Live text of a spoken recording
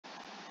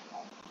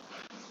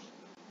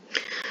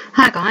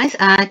Hi guys,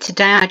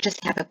 today I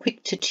just have a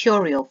quick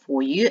tutorial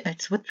for you.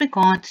 It's with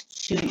regards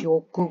to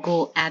your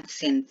Google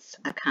Adsense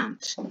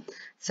account.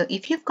 So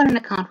if you've got an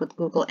account with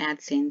Google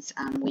Adsense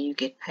where you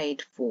get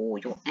paid for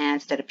your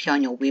ads that appear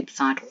on your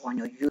website or on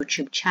your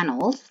YouTube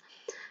channels,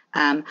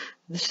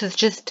 this is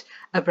just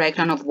a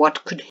breakdown of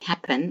what could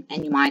happen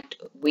and you might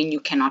when you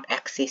cannot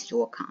access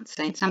your account.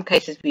 So in some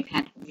cases we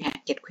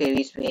get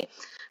queries where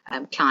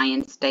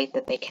clients state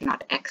that they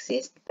cannot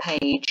access the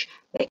page,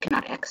 they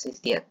cannot access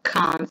their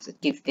accounts.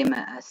 It gives them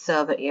a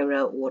server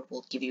error, or it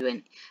will give you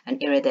an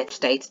error that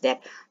states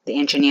that the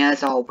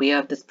engineers are aware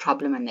of this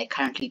problem and they're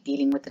currently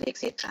dealing with it,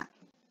 etc.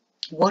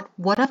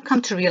 What I've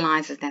come to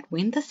realize is that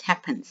when this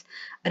happens,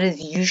 it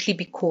is usually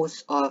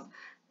because of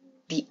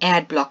the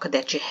ad blocker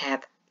that you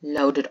have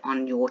loaded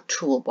on your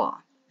toolbar.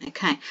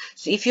 Okay,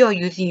 so if you are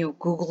using your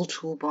Google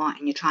toolbar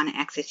and you're trying to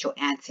access your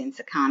AdSense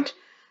account,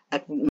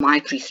 it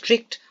might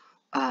restrict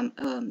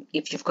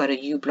if you've got a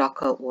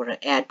Ublocker or an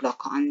ad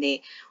blocker on there,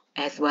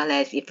 as well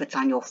as if it's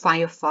on your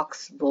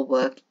Firefox, will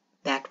work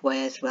that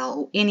way as well,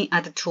 or any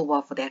other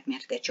toolbar for that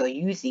matter that you're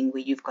using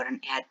where you've got an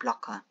ad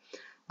blocker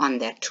on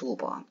that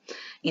toolbar.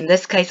 In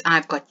this case,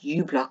 I've got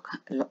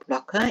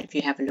Ublocker. If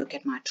you have a look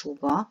at my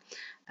toolbar,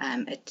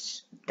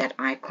 it's that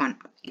icon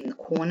in the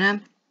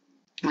corner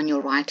on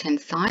your right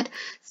hand side.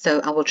 So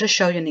I will just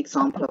show you an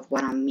example of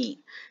what I mean.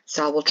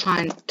 So I will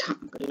try and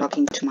log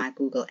into my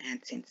Google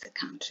AdSense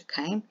account.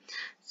 Okay,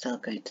 so I'll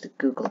go to the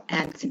Google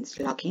AdSense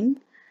login.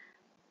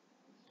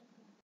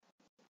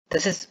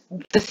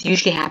 This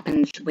usually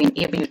happens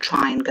whenever you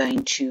try and go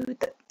into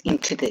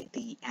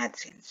the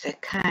AdSense.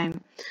 Okay,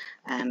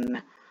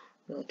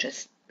 we'll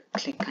just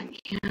click on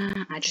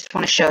here. I just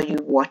want to show you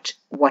what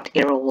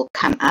error will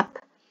come up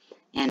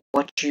and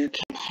what you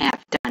can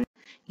have done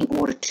in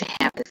order to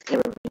have this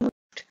error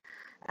removed,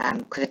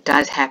 because it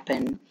does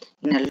happen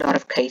in a lot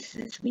of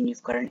cases when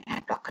you've got an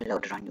ad blocker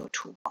loaded on your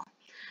toolbar.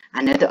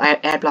 I know the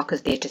ad blocker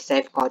is there to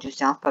safeguard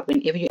yourself, but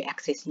whenever you're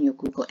accessing your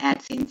Google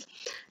AdSense,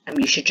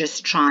 you should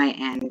just try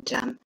and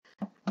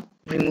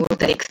remove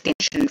that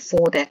extension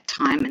for that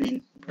time and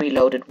then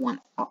reload it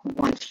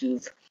once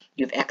you've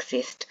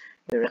accessed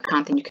your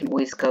account. Then you can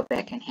always go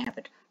back and have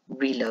it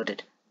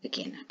reloaded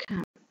again.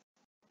 Okay.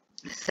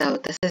 So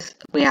this is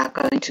where I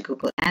go into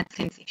Google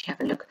AdSense. If you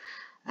have a look,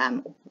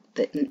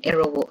 the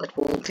error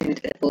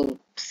will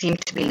seem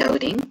to be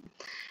loading,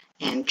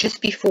 and just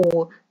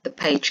before the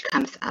page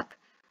comes up,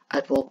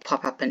 it will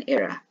pop up an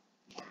error.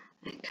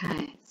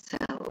 Okay, so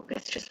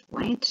let's just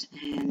wait,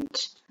 and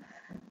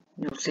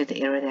you'll see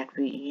the error that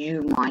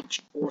you might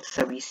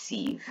also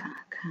receive.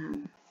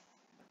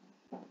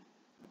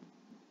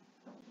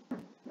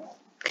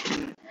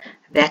 Okay,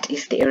 that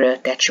is the error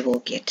that you will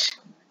get.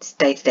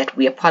 States that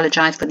we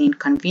apologize for the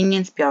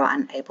inconvenience. We are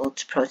unable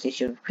to process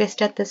your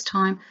request at this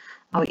time.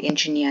 Our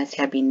engineers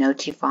have been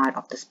notified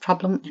of this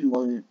problem and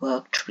will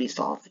work to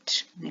resolve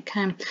it.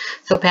 Okay,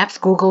 so perhaps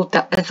Google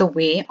is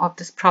aware of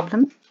this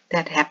problem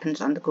that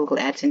happens on the Google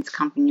AdSense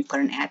account when you've got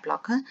an ad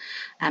blocker,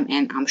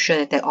 and I'm sure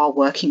that they are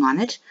working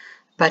on it.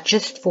 But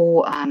just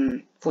for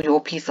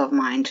your peace of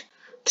mind,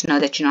 to know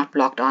that you're not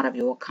blocked out of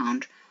your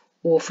account,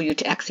 or for you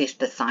to access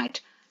the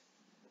site,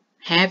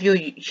 have your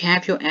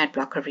ad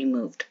blocker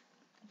removed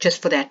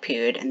just for that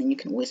period, and then you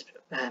can always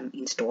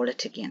install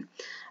it again.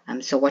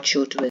 So what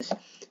you'll do is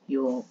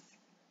you'll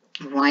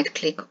right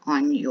click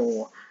on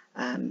your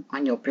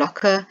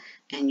blocker,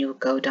 and you'll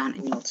go down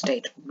and you'll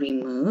state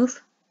remove.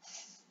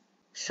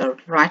 So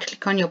right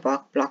click on your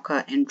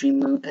blocker and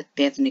remove it.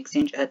 There's an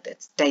extension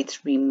that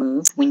states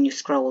remove. When you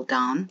scroll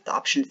down, the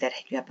options that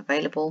you have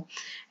available,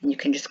 and you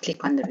can just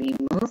click on the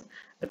remove.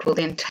 It will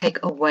then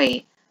take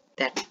away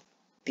that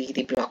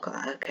the blocker,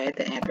 okay,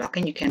 the ad blocker,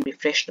 and you can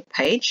refresh the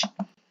page,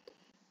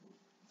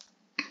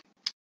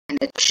 and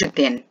it should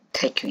then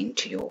take you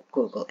into your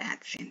Google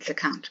AdSense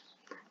account.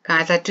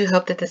 Guys, I do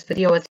hope that this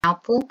video was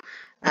helpful.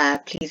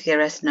 Please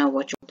let us know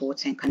what your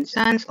thoughts and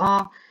concerns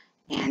are,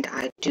 and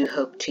I do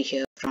hope to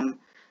hear from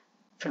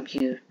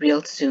you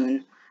real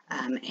soon.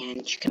 And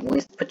you can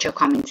always put your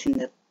comments in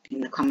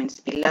the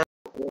comments below,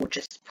 or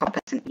just pop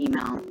us an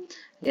email.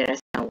 Let us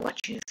know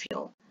what you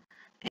feel,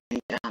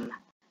 and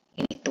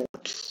any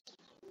thoughts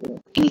or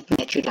anything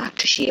that you'd like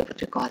to share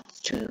with regards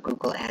to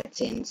Google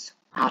AdSense,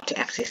 how to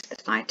access the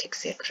site,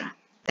 etc.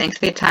 Thanks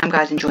for your time,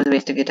 guys. Enjoy the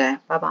rest of your day.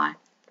 Bye bye.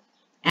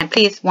 And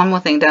please, one more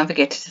thing, don't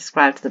forget to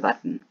subscribe to the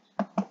button.